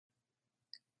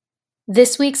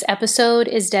This week's episode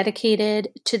is dedicated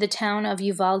to the town of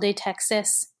Uvalde,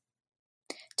 Texas,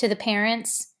 to the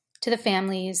parents, to the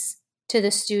families, to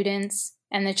the students,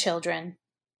 and the children.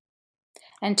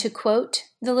 And to quote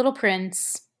The Little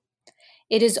Prince,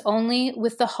 "It is only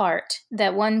with the heart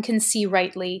that one can see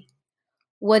rightly.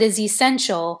 What is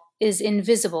essential is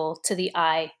invisible to the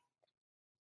eye."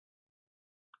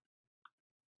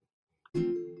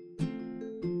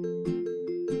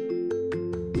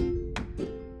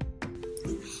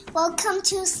 Welcome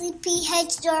to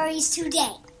Sleepyhead Stories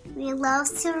today. We love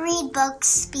to read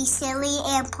books, be silly,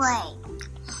 and play.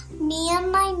 Me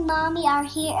and my mommy are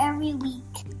here every week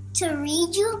to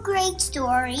read you great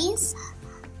stories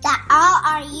that all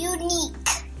are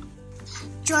unique.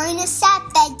 Join us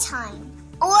at bedtime,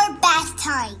 or bath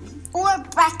time, or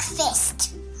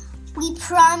breakfast. We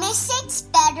promise it's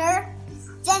better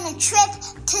than a trip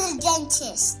to the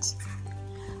dentist.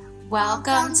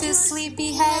 Welcome to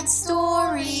Sleepyhead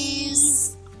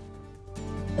Stories.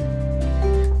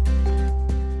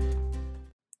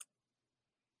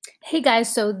 Hey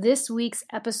guys, so this week's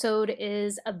episode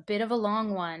is a bit of a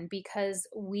long one because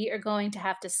we are going to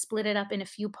have to split it up in a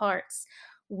few parts.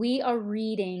 We are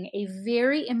reading a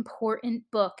very important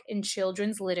book in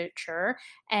children's literature,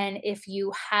 and if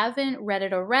you haven't read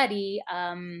it already,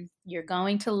 you're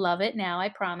going to love it now, I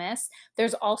promise.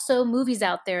 There's also movies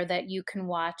out there that you can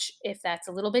watch if that's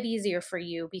a little bit easier for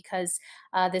you, because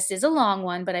this is a long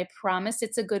one, but I promise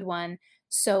it's a good one.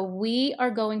 So we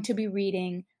are going to be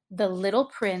reading The Little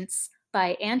Prince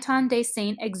by Anton de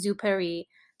Saint-Exupéry.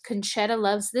 Conchetta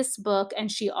loves this book,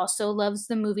 and she also loves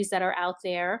the movies that are out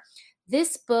there.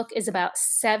 This book is about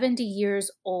 70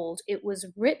 years old. It was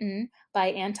written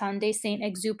by Anton de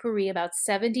Saint-Exupéry about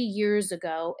 70 years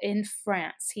ago in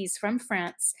France. He's from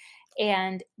France.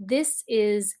 And this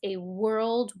is a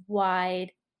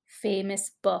worldwide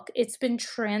famous book. It's been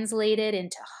translated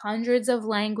into hundreds of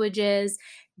languages.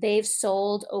 They've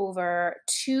sold over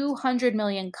 200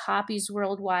 million copies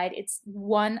worldwide. It's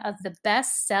one of the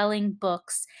best-selling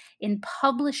books in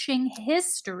publishing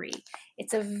history.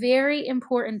 It's a very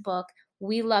important book.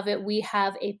 We love it. We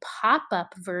have a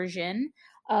pop-up version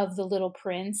of The Little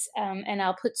Prince, and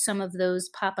I'll put some of those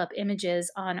pop-up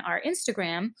images on our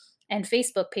Instagram and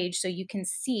Facebook page so you can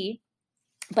see.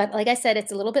 But like I said,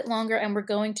 it's a little bit longer, and we're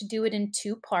going to do it in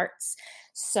 2 parts.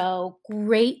 So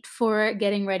great for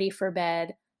getting ready for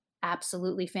bed.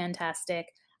 Absolutely fantastic.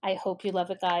 I hope you love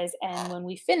it, guys. And when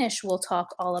we finish, we'll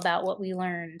talk all about what we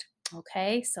learned.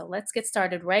 Okay, so let's get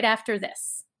started right after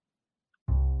this.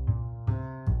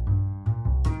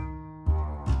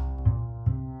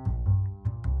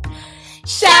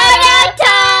 Shout out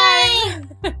time!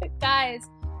 Guys,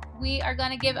 we are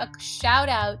going to give a shout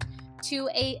out to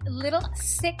a little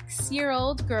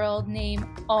 6-year-old girl named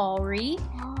Auri,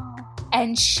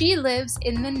 and she lives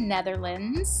in the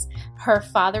Netherlands. Her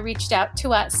father reached out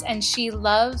to us, and she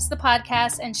loves the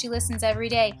podcast, and she listens every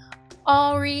day.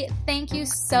 Auri, thank you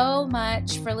so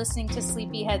much for listening to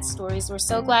Sleepyhead Stories. We're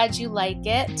so glad you like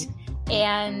it.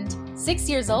 And 6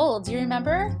 years old, do you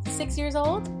remember? 6 years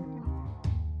old?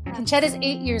 Conchetta's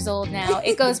 8 years old now.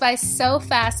 It goes by so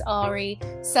fast, Auri.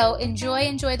 So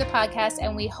enjoy the podcast,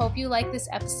 and we hope you like this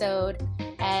episode.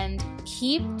 And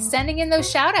keep sending in those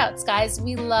shout outs, guys.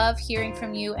 We love hearing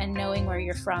from you and knowing where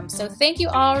you're from. So thank you,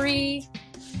 Auri.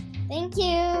 Thank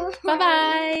you.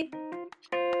 Bye-bye.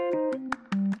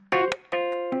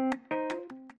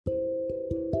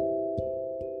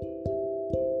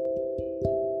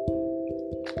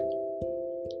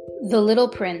 The Little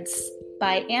Prince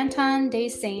by Anton de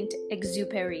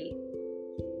Saint-Exupéry.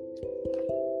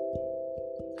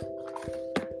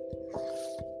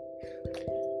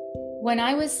 When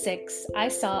I was 6, I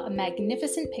saw a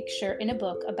magnificent picture in a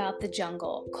book about the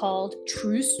jungle called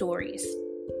True Stories.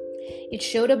 It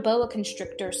showed a boa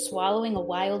constrictor swallowing a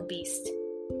wild beast.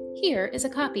 Here is a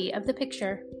copy of the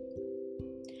picture.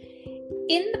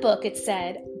 In the book it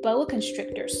said, boa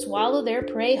constrictors swallow their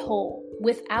prey whole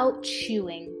without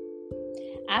chewing.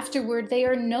 Afterward, they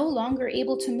are no longer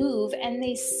able to move, and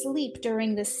they sleep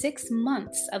during the 6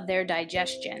 months of their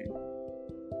digestion.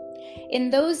 In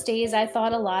those days, I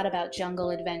thought a lot about jungle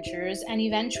adventures and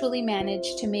eventually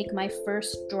managed to make my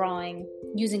first drawing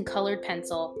using colored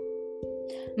pencil.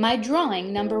 My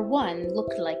drawing, number 1,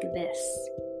 looked like this.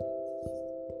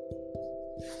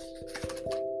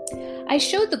 I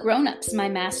showed the grown-ups my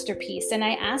masterpiece, and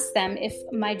I asked them if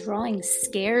my drawing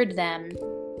scared them.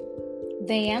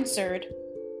 They answered,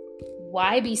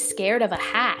 "Why be scared of a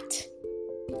hat?"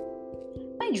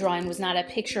 My drawing was not a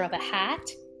picture of a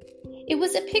hat. It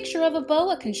was a picture of a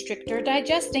boa constrictor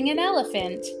digesting an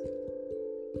elephant.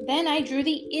 Then I drew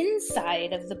the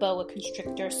inside of the boa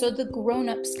constrictor so the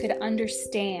grown-ups could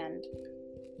understand.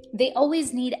 They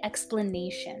always need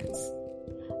explanations.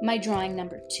 My drawing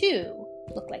number 2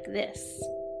 looked like this.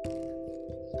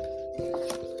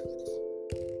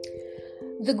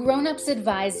 The grown-ups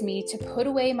advised me to put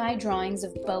away my drawings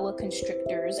of boa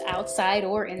constrictors, outside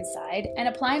or inside, and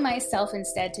apply myself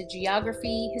instead to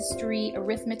geography, history,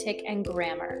 arithmetic, and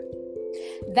grammar.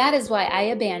 That is why I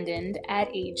abandoned,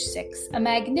 at age 6, a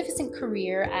magnificent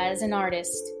career as an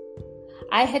artist.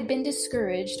 I had been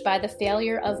discouraged by the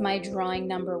failure of my drawing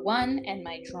number 1 and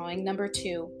my drawing number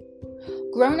 2.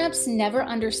 Grown-ups never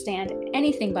understand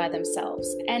anything by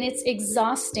themselves, and it's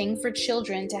exhausting for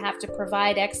children to have to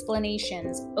provide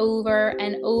explanations over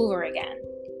and over again.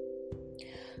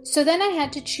 So then I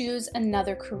had to choose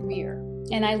another career,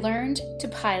 and I learned to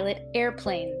pilot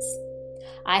airplanes.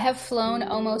 I have flown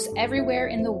almost everywhere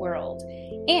in the world,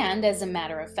 and as a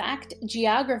matter of fact,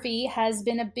 geography has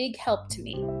been a big help to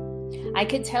me. I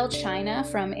could tell China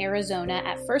from Arizona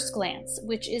at first glance,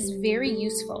 which is very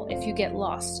useful if you get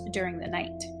lost during the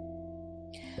night.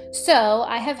 So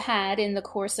I have had in the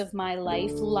course of my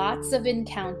life lots of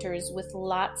encounters with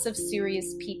lots of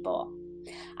serious people.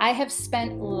 I have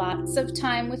spent lots of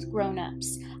time with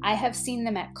grown-ups. I have seen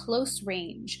them at close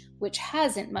range, which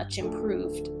hasn't much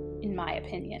improved, in my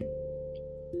opinion.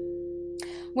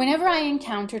 Whenever I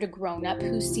encountered a grown-up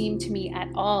who seemed to me at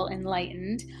all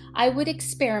enlightened, I would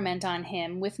experiment on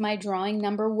him with my drawing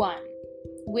number 1,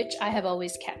 which I have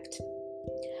always kept.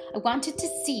 I wanted to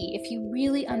see if he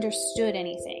really understood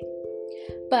anything.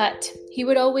 But he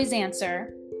would always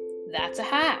answer, "That's a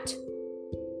hat."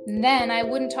 And then I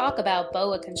wouldn't talk about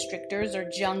boa constrictors or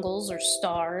jungles or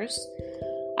stars.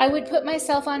 I would put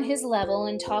myself on his level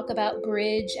and talk about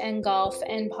bridge and golf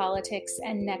and politics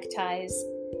and neckties.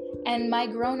 And my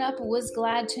grown-up was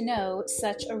glad to know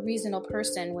such a reasonable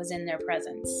person was in their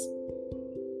presence.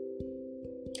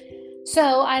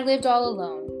 So I lived all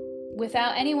alone,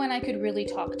 without anyone I could really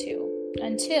talk to,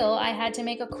 until I had to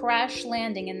make a crash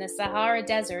landing in the Sahara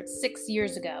Desert 6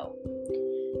 years ago.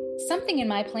 Something in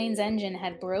my plane's engine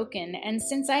had broken, and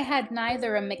since I had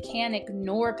neither a mechanic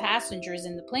nor passengers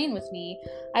in the plane with me,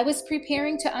 I was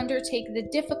preparing to undertake the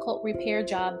difficult repair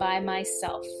job by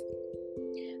myself.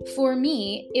 For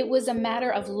me, it was a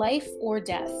matter of life or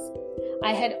death.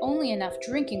 I had only enough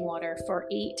drinking water for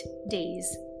 8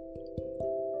 days.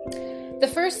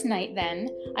 The first night, then,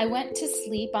 I went to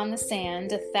sleep on the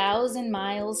sand 1,000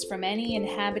 miles from any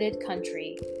inhabited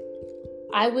country.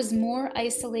 I was more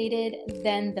isolated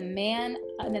than a man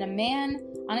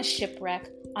on a shipwreck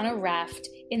on a raft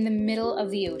in the middle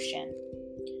of the ocean.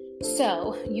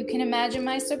 So, you can imagine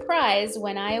my surprise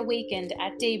when I awakened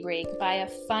at daybreak by a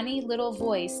funny little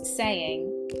voice saying,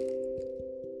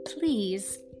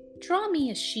 "Please, draw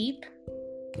me a sheep."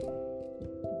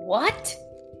 "What?"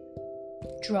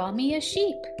 "Draw me a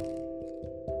sheep."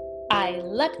 I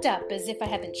leapt up as if I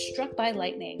had been struck by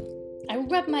lightning. I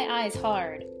rubbed my eyes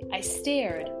hard. I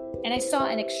stared, and I saw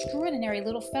an extraordinary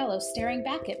little fellow staring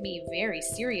back at me very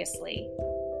seriously.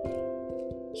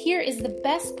 Here is the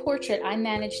best portrait I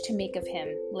managed to make of him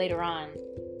later on.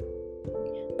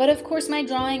 But of course my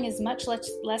drawing is much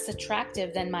less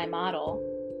attractive than my model.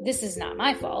 This is not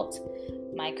my fault.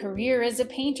 My career as a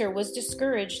painter was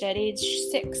discouraged at age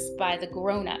 6 by the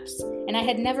grown-ups, and I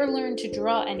had never learned to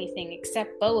draw anything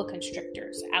except boa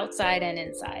constrictors, outside and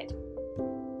inside.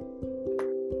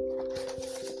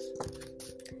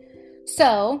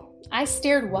 So I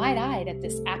stared wide-eyed at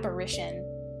this apparition.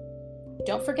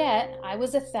 Don't forget, I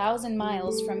was 1,000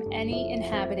 miles from any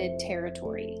inhabited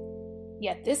territory.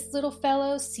 Yet this little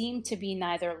fellow seemed to be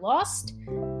neither lost,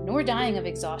 nor dying of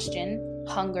exhaustion,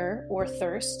 hunger, or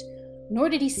thirst, nor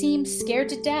did he seem scared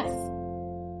to death.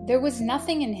 There was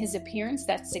nothing in his appearance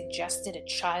that suggested a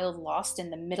child lost in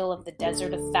the middle of the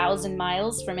desert 1,000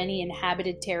 miles from any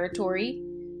inhabited territory.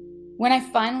 When I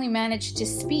finally managed to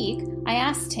speak, I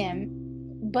asked him,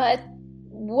 "But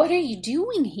what are you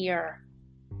doing here?"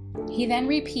 He then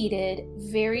repeated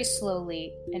very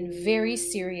slowly and very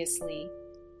seriously,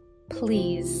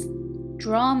 "Please,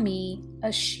 draw me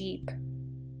a sheep."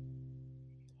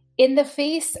 In the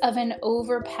face of an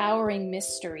overpowering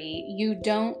mystery, you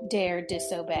don't dare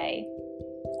disobey.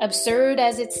 Absurd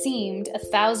as it seemed,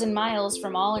 1,000 miles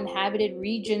from all inhabited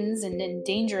regions and in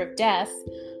danger of death,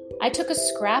 I took a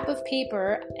scrap of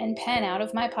paper and pen out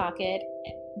of my pocket,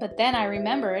 but then I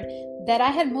remembered that I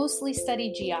had mostly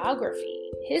studied geography,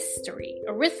 history,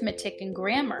 arithmetic, and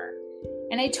grammar,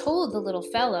 and I told the little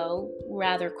fellow,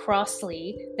 rather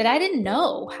crossly, that I didn't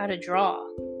know how to draw.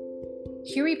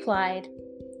 He replied,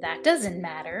 "That doesn't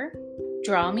matter.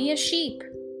 Draw me a sheep."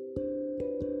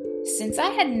 Since I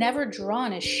had never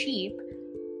drawn a sheep,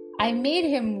 I made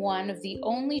him one of the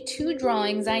only 2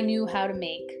 drawings I knew how to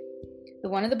make. The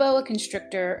one of the boa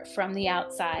constrictor from the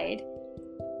outside,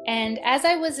 and as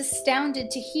I was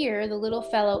astounded to hear the little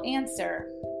fellow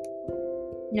answer,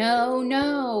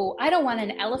 No, I don't want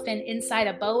an elephant inside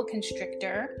a boa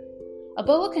constrictor. A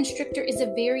boa constrictor is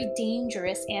a very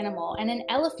dangerous animal, and an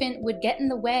elephant would get in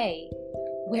the way.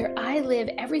 Where I live,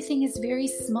 everything is very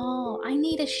small. I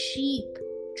need a sheep.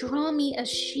 Draw me a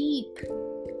sheep.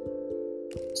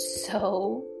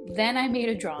 So then I made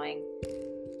a drawing.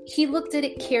 He looked at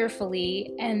it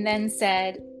carefully and then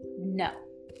said, No,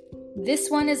 this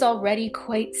one is already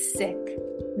quite sick.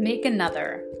 Make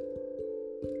another.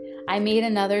 I made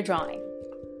another drawing.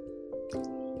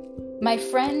 My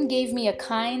friend gave me a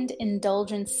kind,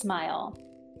 indulgent smile.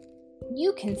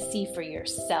 You can see for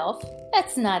yourself.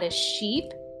 That's not a sheep.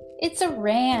 It's a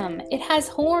ram. It has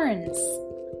horns.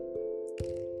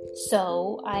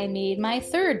 So I made my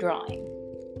 3rd drawing.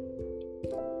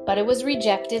 But it was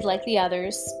rejected like the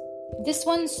others. This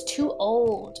one's too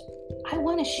old. I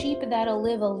want a sheep that'll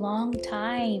live a long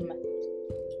time.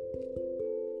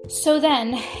 So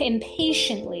then,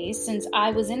 impatiently, since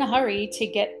I was in a hurry to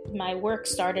get my work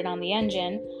started on the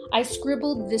engine, I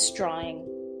scribbled this drawing.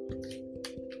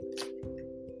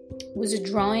 It was a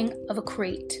drawing of a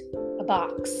crate, a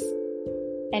box,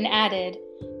 and added,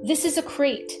 This is a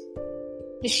crate.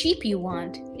 The sheep you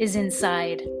want is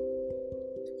inside.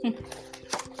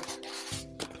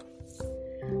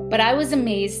 But I was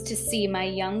amazed to see my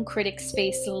young critic's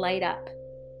face light up.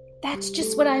 That's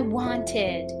just what I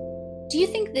wanted. Do you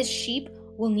think this sheep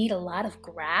will need a lot of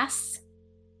grass?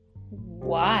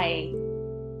 Why?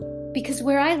 Because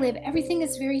where I live, everything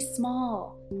is very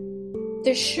small.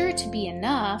 There's sure to be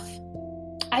enough.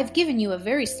 I've given you a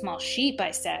very small sheep,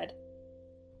 I said.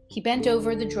 He bent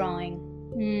over the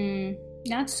drawing.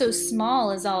 Not so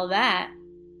small as all that.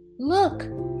 Look,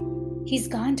 he's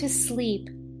gone to sleep.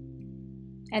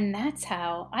 And that's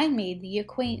how I made the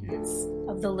acquaintance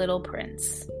of the little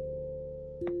prince.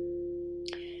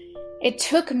 It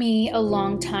took me a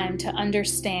long time to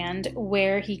understand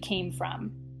where he came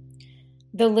from.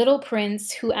 The little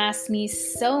prince who asked me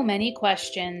so many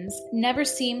questions never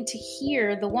seemed to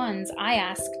hear the ones I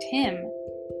asked him.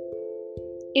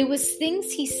 It was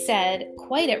things he said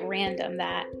quite at random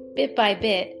that, bit by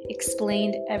bit,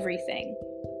 explained everything.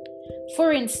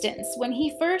 For instance, when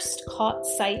he first caught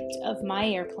sight of my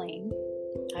airplane,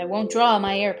 I won't draw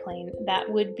my airplane, that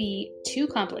would be too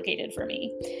complicated for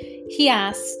me. He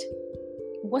asked,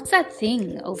 "What's that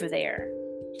thing over there?"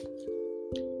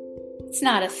 "It's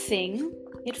not a thing.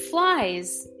 It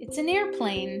flies. It's an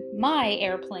airplane, my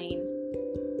airplane."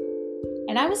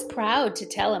 And I was proud to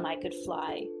tell him I could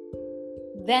fly.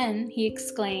 Then he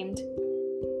exclaimed,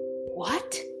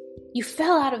 "What? You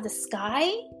fell out of the sky?"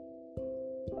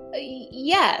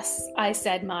 "Yes," I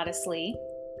said modestly.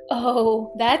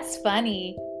 "Oh, that's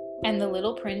funny." And the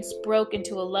little prince broke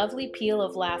into a lovely peal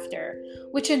of laughter,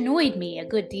 which annoyed me a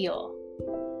good deal.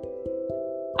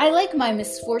 I like my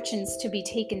misfortunes to be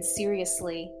taken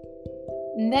seriously.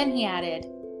 And then he added,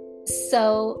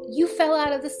 "So, you fell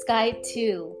out of the sky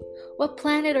too. What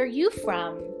planet are you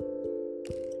from?"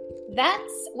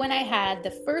 That's when I had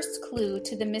the first clue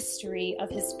to the mystery of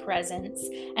his presence,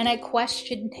 and I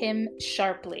questioned him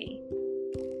sharply.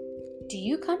 "Do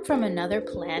you come from another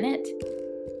planet?"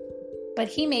 But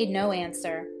he made no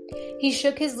answer. He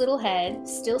shook his little head,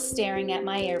 still staring at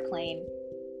my airplane.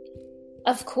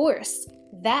 "Of course,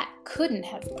 that couldn't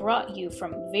have brought you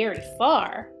from very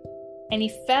far." And he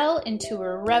fell into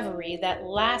a reverie that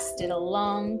lasted a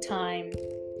long time.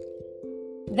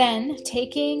 Then,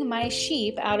 taking my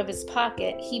sheep out of his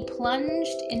pocket, he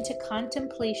plunged into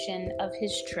contemplation of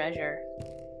his treasure.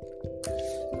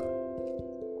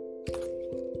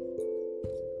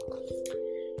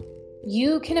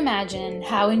 You can imagine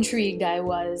how intrigued I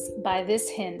was by this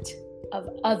hint of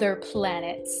other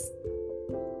planets.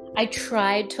 I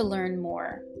tried to learn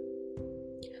more.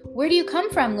 "Where do you come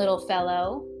from, little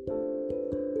fellow?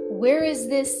 Where is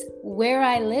this where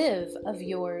I live of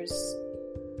yours?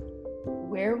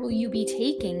 Where will you be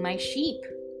taking my sheep?"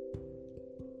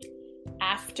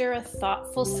 After a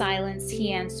thoughtful silence,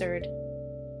 he answered,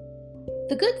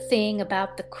 "The good thing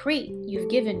about the crate you've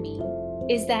given me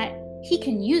is that he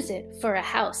can use it for a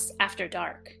house after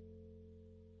dark."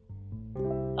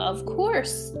 "Of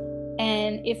course,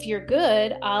 and if you're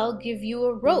good, I'll give you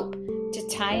a rope to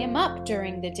tie him up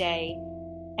during the day,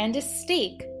 and a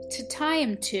stake to tie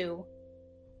him to."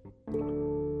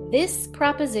 This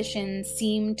proposition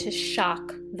seemed to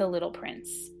shock the little prince.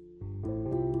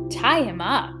 Tie him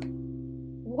up?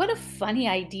 What a funny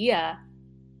idea.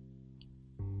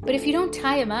 But if you don't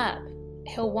tie him up,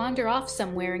 he'll wander off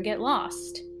somewhere and get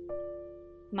lost."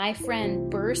 My friend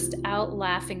burst out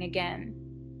laughing again.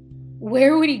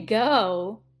 "Where would he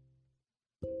go?"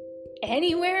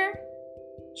 "Anywhere?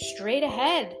 Straight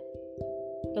ahead,"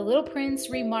 the little prince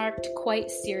remarked quite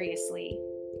seriously.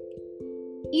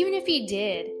 "Even if he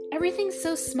did, everything's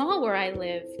so small where I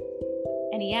live."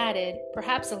 And he added,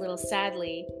 perhaps a little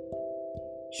sadly,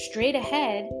 "Straight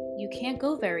ahead, you can't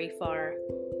go very far."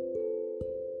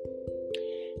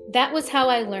 That was how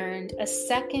I learned a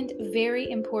second very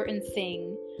important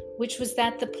thing, which was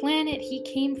that the planet he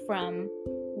came from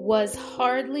was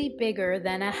hardly bigger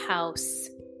than a house.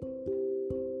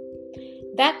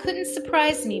 That couldn't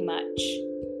surprise me much.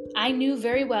 I knew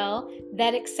very well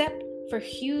that except for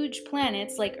huge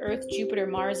planets like Earth, Jupiter,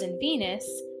 Mars, and Venus,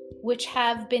 which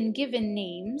have been given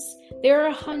names, there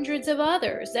are hundreds of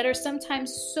others that are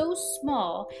sometimes so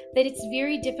small that it's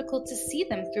very difficult to see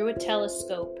them through a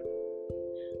telescope.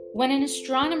 When an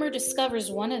astronomer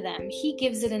discovers one of them, he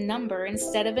gives it a number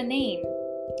instead of a name.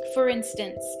 For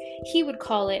instance, he would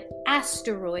call it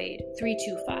Asteroid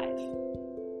 325.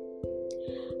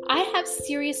 I have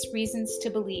serious reasons to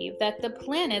believe that the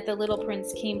planet the little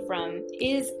prince came from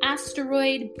is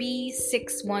asteroid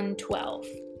B6112.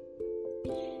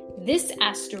 This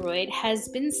asteroid has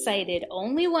been sighted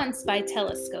only once by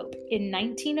telescope in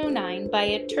 1909 by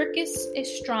a Turkish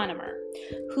astronomer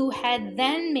who had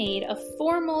then made a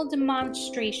formal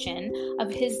demonstration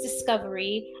of his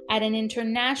discovery at an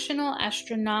international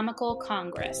astronomical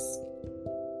congress.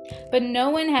 But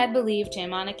no one had believed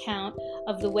him on account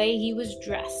of the way he was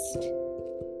dressed.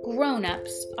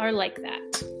 Grown-ups are like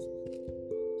that.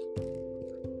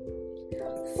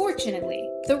 Fortunately,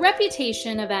 the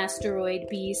reputation of asteroid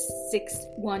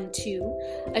B612,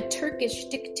 a Turkish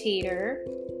dictator,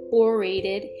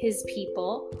 orated his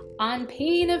people on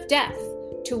pain of death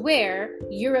to wear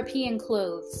European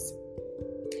clothes.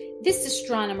 This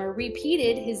astronomer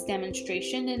repeated his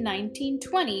demonstration in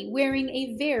 1920 wearing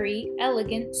a very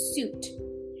elegant suit,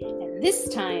 and this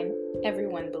time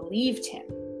everyone believed him.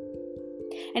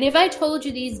 And if I told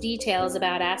you these details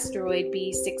about asteroid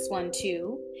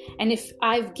B612, and if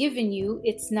I've given you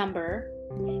its number,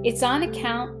 it's on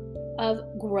account of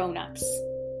grown-ups.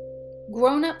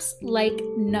 Grown-ups like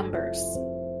numbers.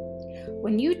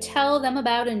 When you tell them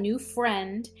about a new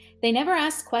friend, they never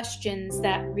ask questions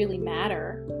that really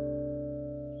matter.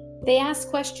 They ask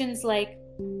questions like,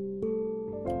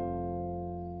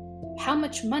 how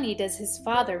much money does his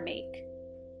father make?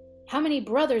 How many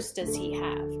brothers does he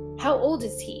have? How old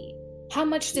is he? How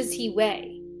much does he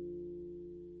weigh?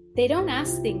 They don't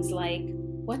ask things like,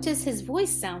 what does his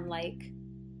voice sound like?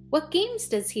 What games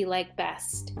does he like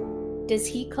best? Does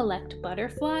he collect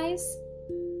butterflies?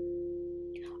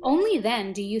 Only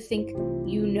then do you think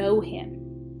you know him.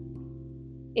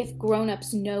 If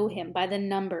grown-ups know him by the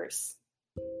numbers.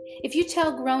 If you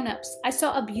tell grown-ups, I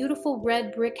saw a beautiful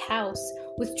red brick house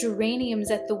with geraniums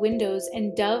at the windows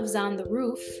and doves on the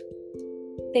roof,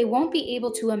 they won't be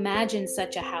able to imagine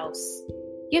such a house.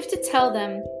 You have to tell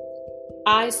them,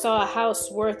 I saw a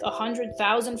house worth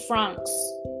 100,000 francs.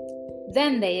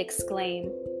 Then they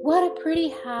exclaim, what a pretty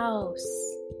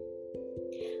house.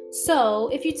 So,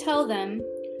 if you tell them,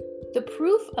 the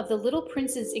proof of the little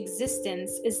prince's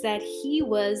existence is that he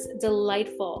was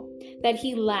delightful, that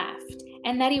he laughed,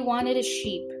 and that he wanted a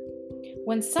sheep.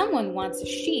 When someone wants a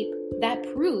sheep, that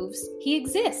proves he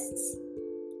exists.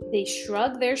 They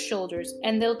shrug their shoulders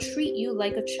and they'll treat you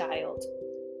like a child.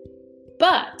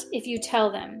 But if you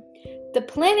tell them, the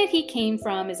planet he came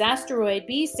from is asteroid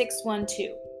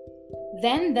B612,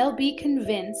 then they'll be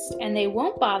convinced and they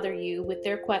won't bother you with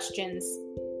their questions.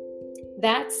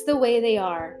 That's the way they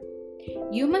are.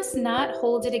 You must not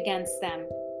hold it against them.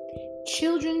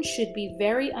 Children should be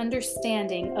very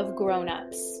understanding of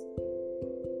grown-ups.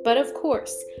 But of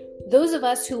course, those of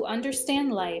us who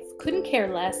understand life couldn't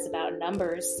care less about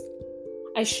numbers.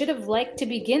 I should have liked to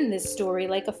begin this story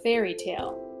like a fairy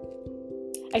tale.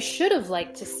 I should have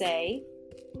liked to say,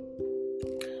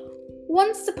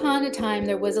 once upon a time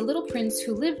there was a little prince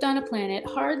who lived on a planet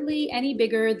hardly any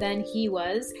bigger than he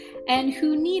was, and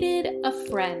who needed a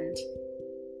friend.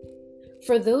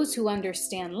 For those who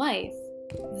understand life,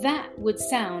 that would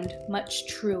sound much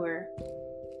truer.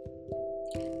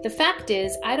 The fact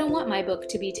is, I don't want my book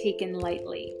to be taken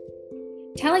lightly.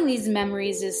 Telling these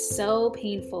memories is so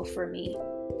painful for me.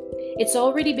 It's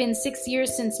already been 6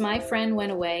 years since my friend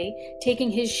went away,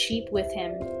 taking his sheep with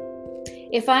him.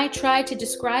 If I try to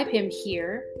describe him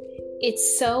here,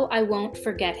 it's so I won't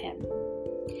forget him.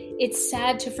 It's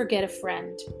sad to forget a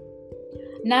friend.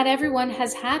 Not everyone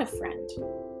has had a friend.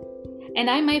 and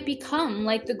I might become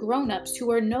like the grown-ups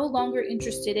who are no longer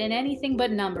interested in anything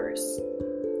but numbers.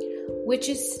 Which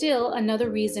is still another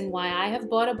reason why I have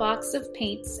bought a box of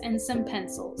paints and some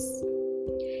pencils.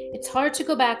 It's hard to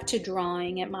go back to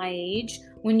drawing at my age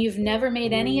when you've never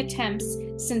made any attempts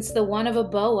since the one of a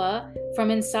boa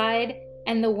from inside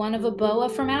and the one of a boa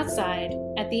from outside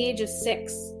at the age of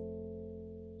 6.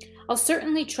 I'll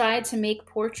certainly try to make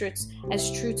portraits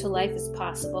as true to life as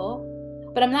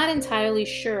possible, but I'm not entirely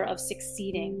sure of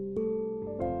succeeding.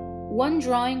 One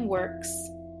drawing works,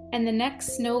 and the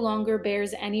next no longer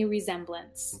bears any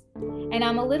resemblance, and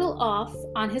I'm a little off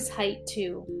on his height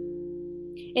too.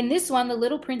 In this one, the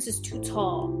little prince is too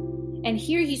tall, and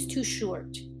here he's too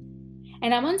short,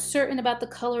 and I'm uncertain about the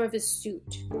color of his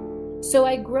suit. So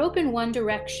I grope in one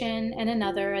direction and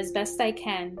another as best I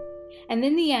can, and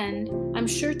in the end, I'm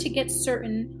sure to get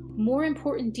certain more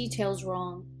important details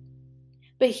wrong.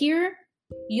 But here,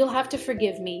 you'll have to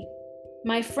forgive me.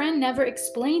 My friend never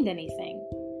explained anything.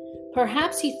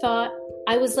 Perhaps he thought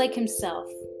I was like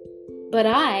himself, but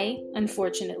I,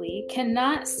 unfortunately,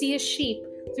 cannot see a sheep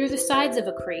through the sides of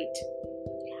a crate.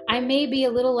 I may be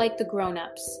a little like the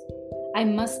grown-ups. I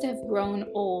must have grown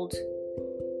old.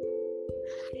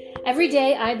 Every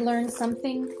day I'd learn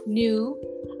something new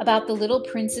about the little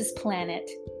prince's planet,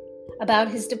 about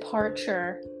his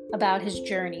departure, about his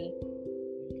journey.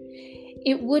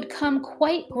 It would come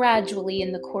quite gradually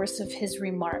in the course of his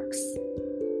remarks.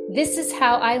 This is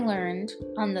how I learned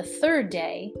on the 3rd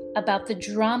day about the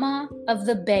drama of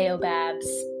the baobabs.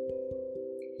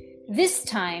 This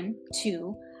time,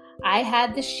 too, I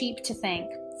had the sheep to thank,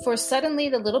 for suddenly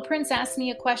the little prince asked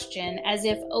me a question as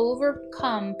if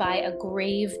overcome by a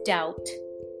grave doubt.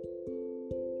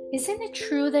 Isn't it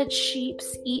true that sheep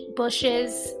eat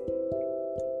bushes?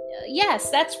 Yes,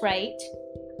 that's right.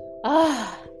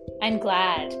 I'm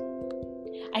glad.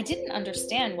 I didn't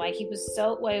understand why it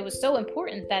was so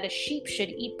important that a sheep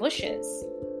should eat bushes.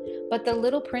 But the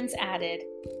little prince added,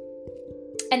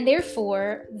 and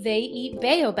therefore they eat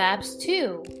baobabs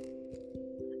too.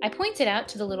 I pointed out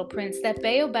to the little prince that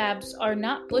baobabs are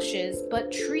not bushes,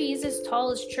 but trees as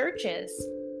tall as churches.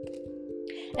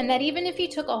 And that even if he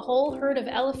took a whole herd of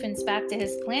elephants back to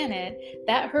his planet,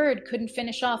 that herd couldn't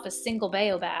finish off a single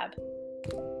baobab.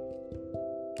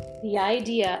 The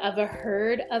idea of a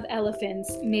herd of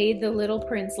elephants made the little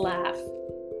prince laugh.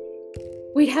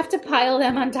 We'd have to pile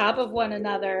them on top of one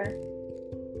another.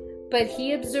 But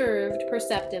he observed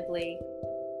perceptively.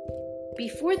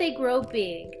 Before they grow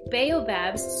big,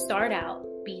 baobabs start out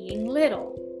being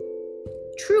little.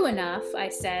 True enough, I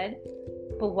said,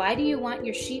 but why do you want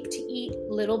your sheep to eat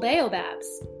little baobabs?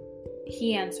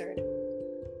 He answered,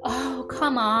 oh,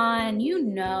 come on, you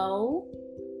know.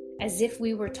 As if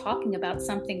we were talking about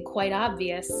something quite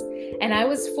obvious, and I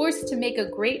was forced to make a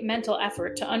great mental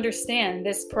effort to understand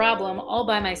this problem all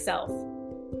by myself.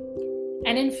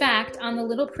 And in fact, on the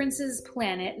little prince's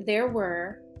planet, there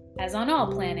were, as on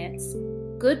all planets,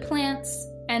 good plants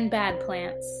and bad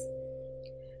plants.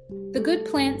 The good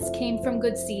plants came from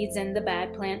good seeds and the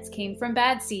bad plants came from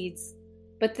bad seeds,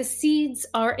 but the seeds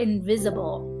are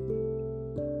invisible.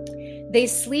 They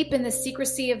sleep in the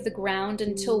secrecy of the ground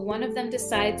until one of them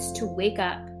decides to wake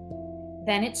up.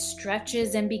 Then it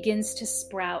stretches and begins to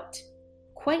sprout.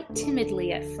 Quite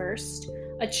timidly at first,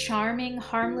 a charming,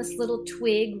 harmless little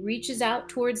twig reaches out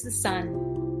towards the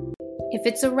sun. If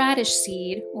it's a radish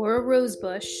seed or a rose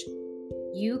bush,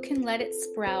 you can let it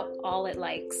sprout all it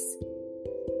likes.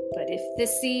 But if the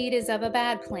seed is of a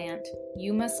bad plant,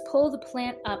 you must pull the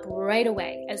plant up right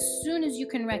away as soon as you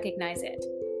can recognize it.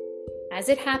 As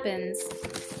it happens,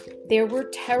 there were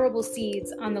terrible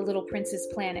seeds on the little prince's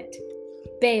planet,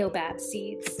 baobab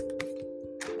seeds.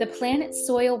 The planet's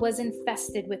soil was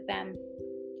infested with them.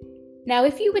 Now,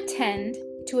 if you attend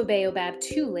to a baobab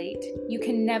too late, you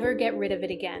can never get rid of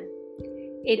it again.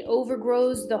 It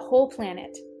overgrows the whole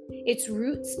planet. Its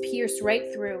roots pierce right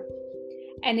through.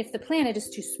 And if the planet is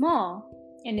too small,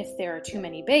 and if there are too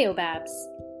many baobabs,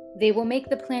 they will make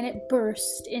the planet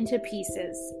burst into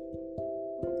pieces.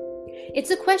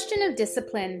 It's a question of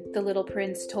discipline, the little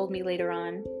prince told me later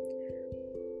on.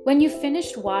 When you've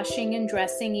finished washing and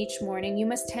dressing each morning, you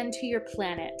must tend to your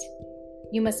planet.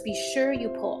 You must be sure you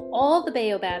pull all the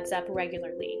baobabs up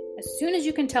regularly, as soon as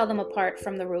you can tell them apart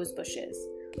from the rose bushes,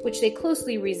 which they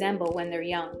closely resemble when they're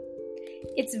young.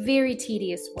 It's very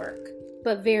tedious work,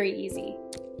 but very easy.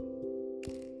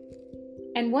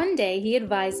 And one day he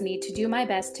advised me to do my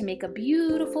best to make a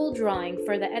beautiful drawing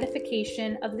for the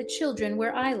edification of the children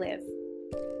where I live.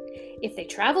 If they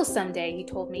travel someday, he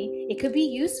told me, it could be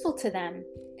useful to them.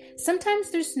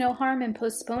 Sometimes there's no harm in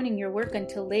postponing your work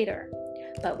until later.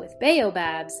 But with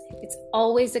baobabs, it's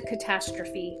always a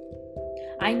catastrophe.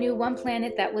 I knew one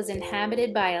planet that was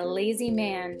inhabited by a lazy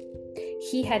man.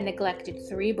 He had neglected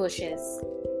 3 bushes.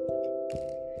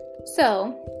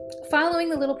 So, following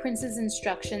the little prince's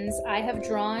instructions, I have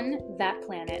drawn that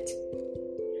planet.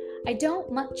 I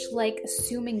don't much like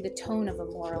assuming the tone of a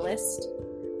moralist,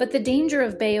 but the danger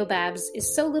of baobabs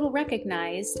is so little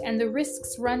recognized, and the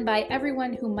risks run by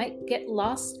everyone who might get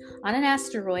lost on an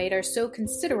asteroid are so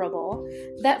considerable,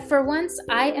 that for once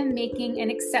I am making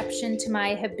an exception to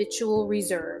my habitual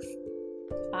reserve.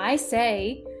 I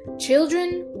say,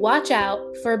 children, watch out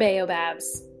for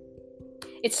baobabs.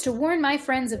 It's to warn my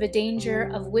friends of a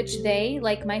danger of which they,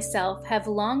 like myself, have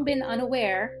long been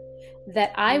unaware,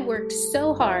 that I worked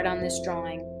so hard on this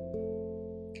drawing.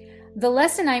 The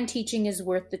lesson I'm teaching is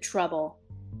worth the trouble.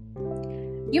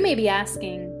 You may be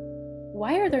asking,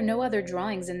 why are there no other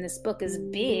drawings in this book as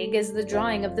big as the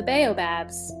drawing of the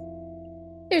baobabs?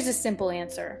 There's a simple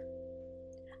answer.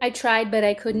 I tried, but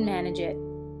I couldn't manage it.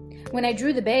 When I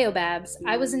drew the baobabs,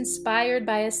 I was inspired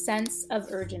by a sense of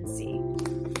urgency.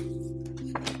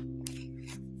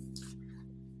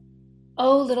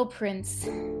 Oh, little prince,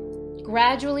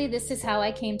 gradually this is how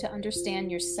I came to understand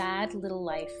your sad little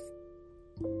life.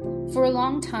 For a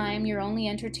long time, your only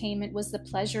entertainment was the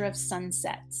pleasure of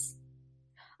sunsets.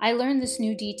 I learned this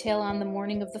new detail on the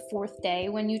morning of the 4th day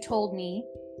when you told me,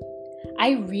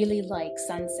 I really like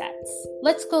sunsets.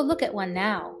 Let's go look at one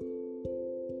now.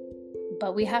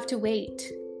 But we have to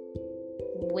wait.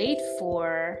 Wait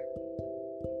for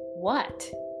what?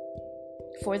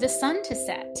 For the sun to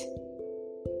set.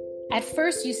 At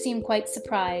first you seemed quite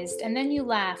surprised, and then you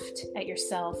laughed at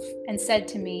yourself and said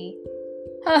to me,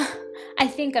 I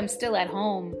think I'm still at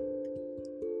home.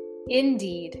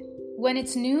 Indeed, when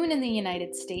it's noon in the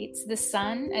United States, the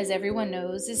sun, as everyone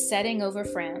knows, is setting over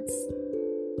France.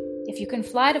 If you can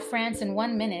fly to France in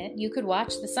 1 minute, you could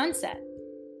watch the sunset.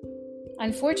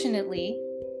 Unfortunately,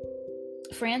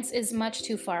 France is much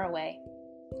too far away.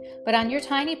 But on your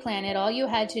tiny planet, all you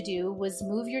had to do was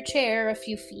move your chair a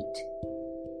few feet,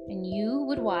 and you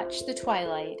would watch the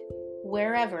twilight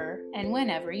wherever and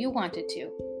whenever you wanted to.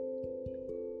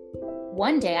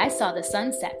 One day I saw the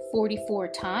sunset 44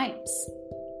 times.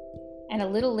 And a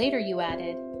little later you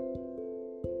added,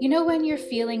 you know, when you're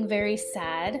feeling very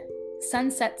sad,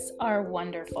 sunsets are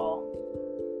wonderful.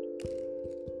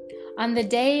 On the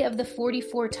day of the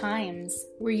 44 times,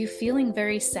 were you feeling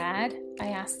very sad? I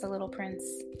asked the little prince.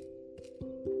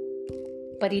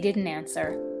 But he didn't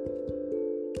answer.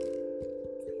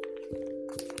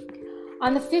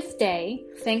 On the 5th day,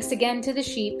 thanks again to the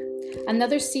sheep,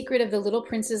 another secret of the little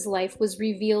prince's life was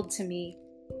revealed to me.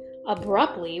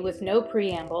 Abruptly, with no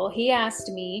preamble, he asked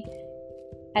me,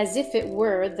 as if it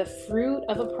were the fruit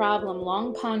of a problem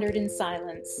long pondered in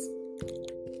silence,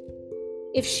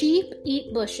 if sheep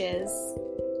eat bushes,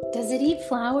 does it eat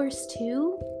flowers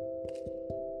too?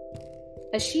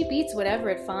 A sheep eats whatever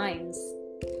it finds.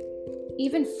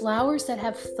 Even flowers that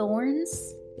have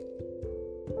thorns?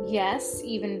 Yes,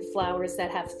 even flowers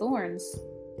that have thorns.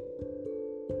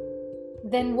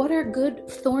 Then what are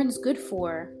thorns good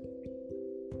for?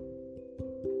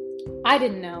 I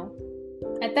didn't know.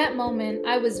 At that moment,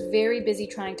 I was very busy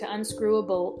trying to unscrew a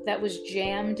bolt that was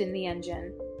jammed in the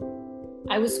engine.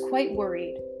 I was quite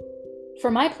worried,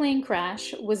 for my plane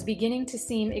crash was beginning to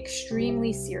seem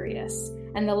extremely serious,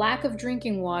 and the lack of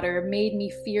drinking water made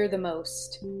me fear the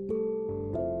most.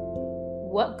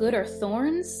 What good are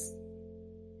thorns?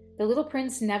 The little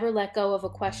prince never let go of a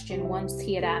question once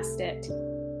he had asked it.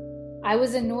 I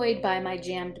was annoyed by my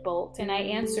jammed bolt, and I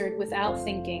answered without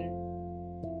thinking.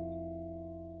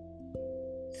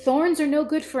 Thorns are no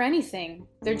good for anything.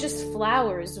 They're just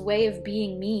flowers' way of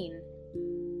being mean.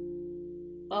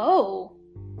 Oh.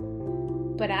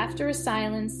 But after a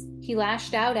silence, he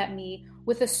lashed out at me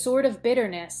with a sort of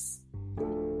bitterness.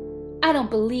 I don't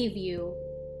believe you.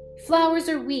 Flowers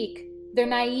are weak. They're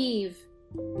naive.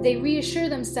 They reassure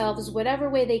themselves whatever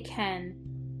way they can.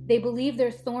 They believe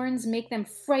their thorns make them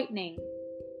frightening.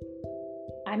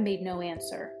 I made no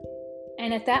answer.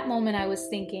 And at that moment I was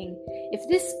thinking, if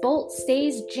this bolt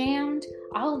stays jammed,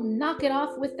 I'll knock it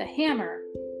off with the hammer.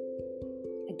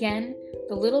 Again,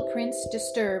 the little prince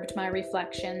disturbed my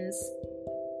reflections.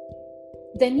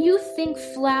 Then you think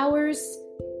flowers?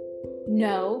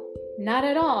 No, not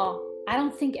at all. I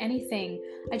don't think anything.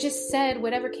 I just said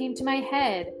whatever came to my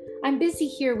head. I'm busy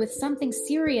here with something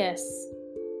serious.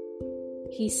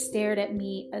 He stared at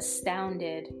me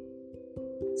astounded.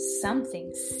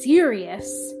 Something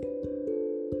serious?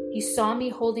 He saw me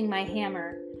holding my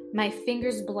hammer, my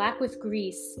fingers black with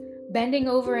grease, bending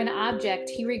over an object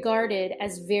he regarded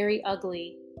as very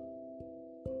ugly.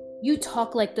 You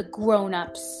talk like the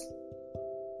grown-ups."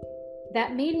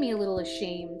 That made me a little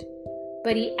ashamed,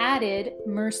 but he added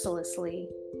mercilessly,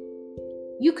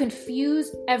 "You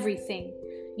confuse everything.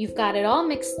 You've got it all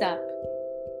mixed up."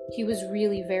 He was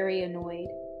really very annoyed.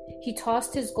 He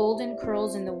tossed his golden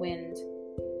curls in the wind.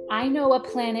 "I know a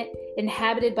planet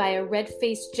inhabited by a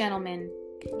red-faced gentleman.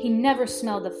 He never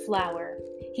smelled a flower.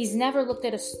 He's never looked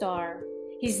at a star.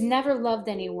 He's never loved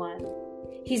anyone.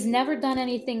 He's never done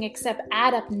anything except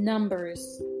add up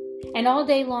numbers. And all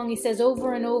day long he says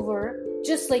over and over,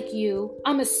 just like you,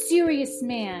 'I'm a serious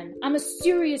man. I'm a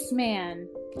serious man.'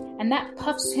 And that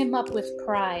puffs him up with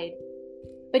pride.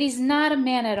 But he's not a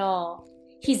man at all.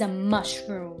 He's a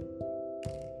mushroom."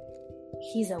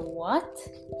 "He's a what?"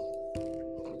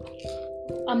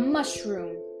 "A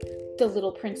mushroom." The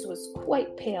little prince was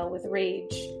quite pale with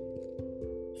rage.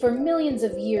 "For millions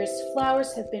of years,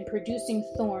 flowers have been producing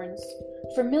thorns.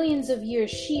 For millions of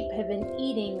years, sheep have been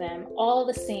eating them all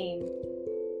the same.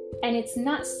 And it's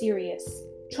not serious.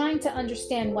 Trying to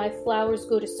understand why flowers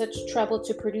go to such trouble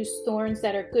to produce thorns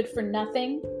that are good for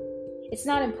nothing. It's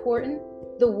not important,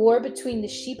 the war between the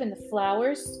sheep and the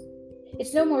flowers.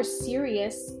 It's no more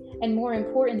serious and more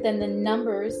important than the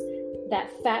numbers that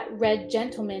fat red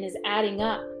gentleman is adding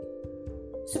up.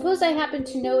 Suppose I happen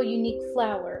to know a unique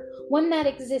flower, one that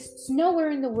exists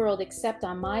nowhere in the world except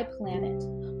on my planet,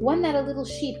 one that a little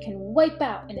sheep can wipe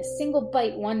out in a single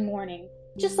bite one morning,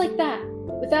 just like that,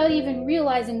 without even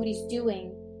realizing what he's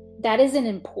doing. That isn't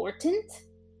important?"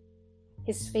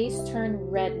 His face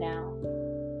turned red now,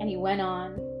 and he went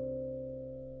on.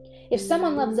 "If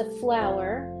someone loves a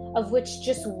flower, of which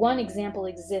just one example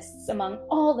exists among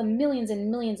all the millions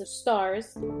and millions of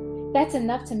stars, that's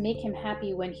enough to make him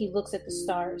happy when he looks at the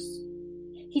stars.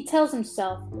 He tells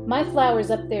himself, 'My flower's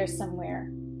up there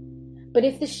somewhere.' But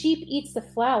if the sheep eats the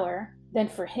flower, then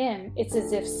for him, it's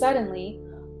as if suddenly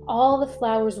all the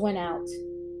flowers went out.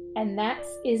 And that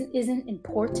isn't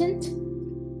important?"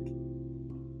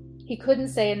 He couldn't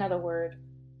say another word.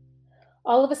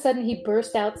 All of a sudden, he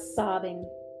burst out sobbing.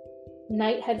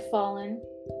 Night had fallen.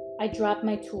 I dropped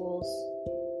my tools.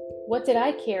 What did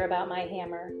I care about my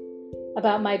hammer,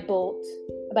 about my bolt,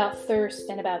 about thirst,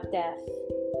 and about death?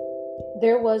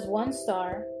 There was one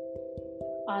star,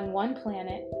 on one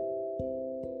planet,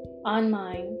 on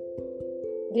mine,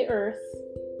 the earth,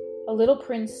 a little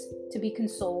prince to be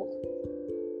consoled.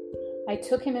 I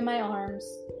took him in my arms.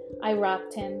 I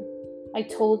rocked him. I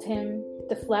told him,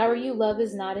 "The flower you love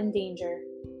is not in danger.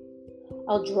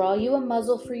 I'll draw you a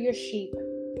muzzle for your sheep.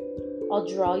 I'll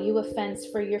draw you a fence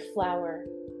for your flower."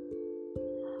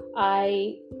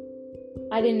 I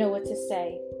didn't know what to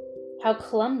say. How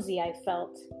clumsy I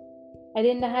felt. I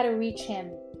didn't know how to reach him,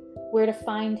 where to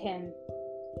find him.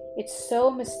 It's so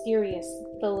mysterious,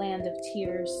 the land of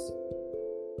tears.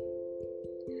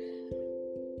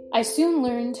 I soon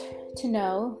learned to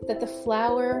know that the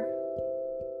flower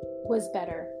was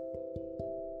better.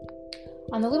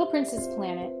 On the little prince's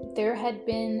planet, there had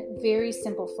been very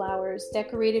simple flowers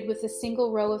decorated with a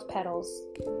single row of petals,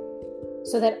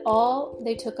 so that all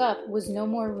they took up was no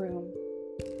more room.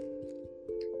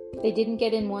 They didn't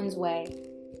get in one's way.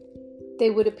 They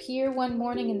would appear one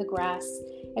morning in the grass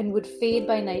and would fade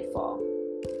by nightfall.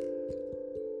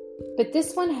 But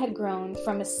this one had grown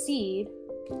from a seed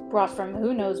brought from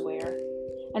who knows where,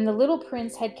 and the little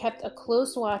prince had kept a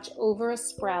close watch over a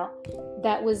sprout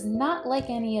that was not like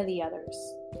any of the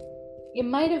others. It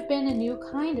might have been a new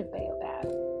kind of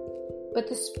baobab, but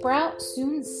the sprout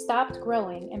soon stopped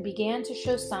growing and began to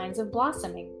show signs of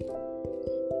blossoming.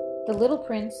 The little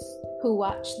prince, who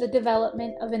watched the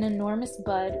development of an enormous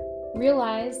bud,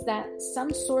 realized that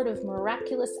some sort of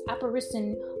miraculous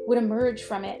apparition would emerge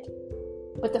from it.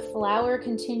 But the flower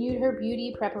continued her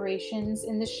beauty preparations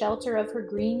in the shelter of her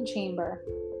green chamber,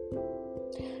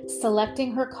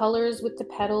 selecting her colors with the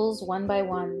petals one by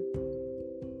one.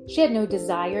 She had no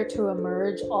desire to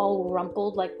emerge all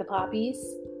rumpled like the poppies.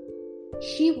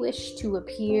 She wished to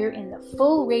appear in the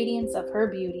full radiance of her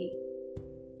beauty.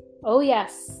 Oh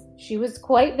yes, she was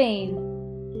quite vain,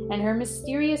 and her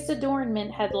mysterious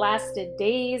adornment had lasted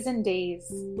days and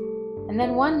days. And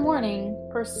then one morning,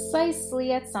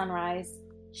 precisely at sunrise,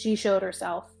 she showed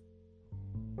herself.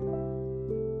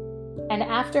 And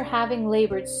after having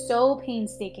labored so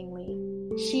painstakingly,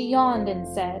 she yawned and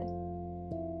said,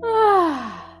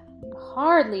 I'm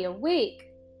hardly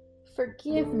awake.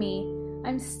 Forgive me,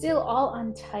 I'm still all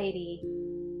untidy."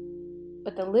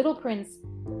 But the little prince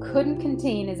couldn't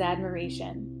contain his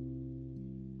admiration.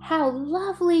 "How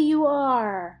lovely you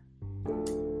are!"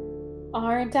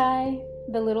 "Aren't I?"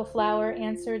 the little flower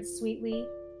answered sweetly.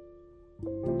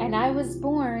 "And I was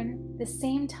born the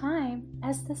same time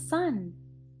as the sun."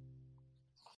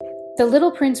 The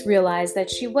little prince realized that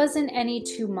she wasn't any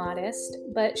too modest,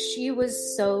 but she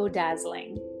was so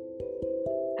dazzling.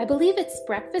 "I believe it's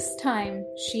breakfast time,"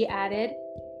 she added.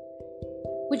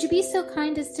 "Would you be so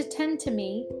kind as to tend to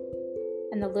me?"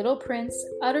 And the little prince,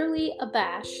 utterly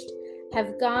abashed,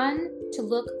 have gone to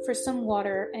look for some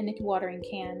water and a watering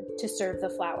can to serve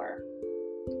the flower.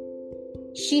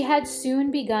 She had soon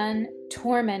begun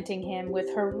tormenting him with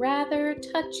her rather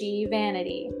touchy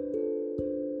vanity.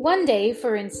 One day,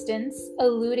 for instance,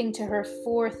 alluding to her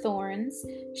 4 thorns,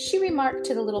 she remarked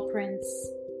to the little prince,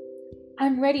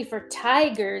 "I'm ready for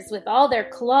tigers with all their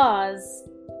claws."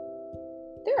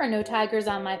 "There are no tigers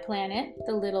on my planet,"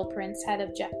 the little prince had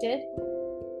objected.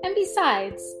 "And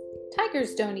besides,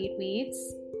 tigers don't eat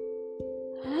weeds."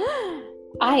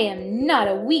 "I am not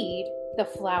a weed," the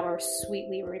flower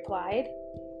sweetly replied.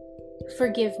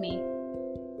 "Forgive me.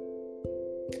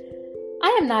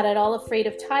 I am not at all afraid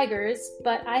of tigers,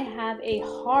 but I have a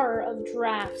horror of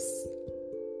drafts."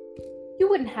 "You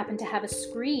wouldn't happen to have a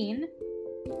screen?"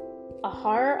 "A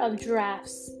horror of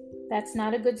drafts. That's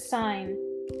not a good sign."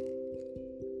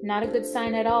 "Not a good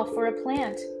sign at all for a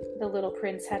plant," the little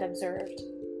prince had observed.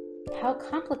 How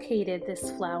complicated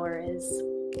this flower is.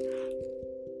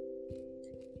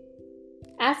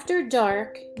 "After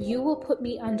dark, you will put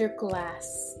me under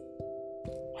glass.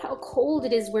 How cold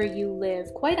it is where you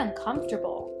live, quite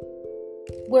uncomfortable.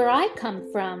 Where I come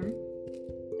from,"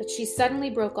 but she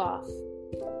suddenly broke off.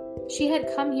 She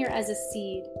had come here as a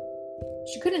seed.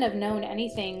 She couldn't have known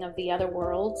anything of the other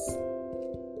worlds.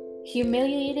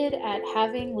 Humiliated at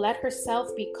having let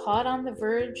herself be caught on the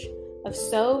verge of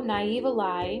so naive a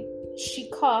lie, she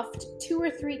coughed 2 or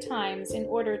 3 times in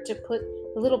order to put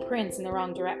the little prince in the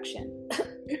wrong direction.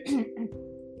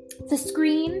 "The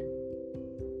screen?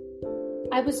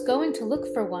 I was going to look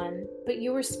for one, but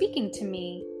you were speaking to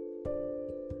me."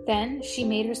 Then she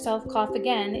made herself cough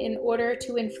again in order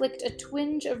to inflict a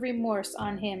twinge of remorse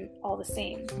on him all the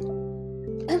same.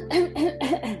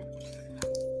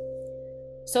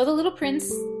 So the little prince,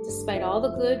 despite all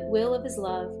the good will of his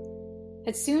love,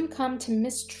 had soon come to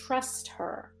mistrust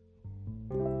her.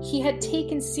 He had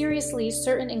taken seriously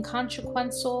certain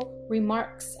inconsequential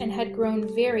remarks and had grown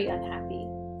very unhappy.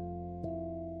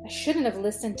 "I shouldn't have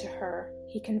listened to her,"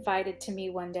 he confided to me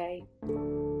one day.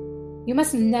 "You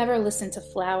must never listen to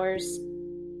flowers.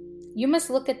 You must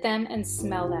look at them and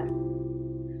smell them.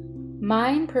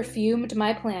 Mine perfumed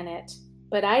my planet,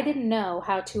 but I didn't know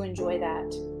how to enjoy that.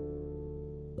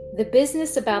 The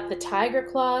business about the tiger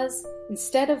claws,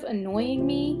 instead of annoying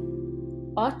me,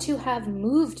 ought to have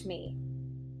moved me."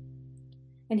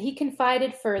 And he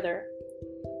confided further,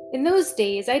 "In those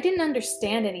days, I didn't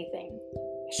understand anything.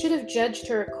 I should have judged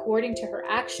her according to her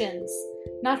actions,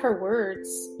 not her words.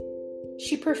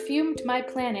 She perfumed my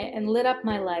planet and lit up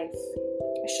my life.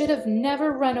 I should have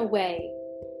never run away.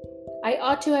 I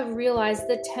ought to have realized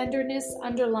the tenderness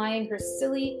underlying her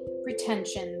silly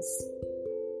pretensions.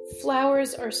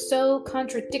 Flowers are so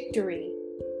contradictory,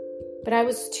 but I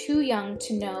was too young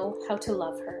to know how to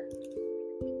love her."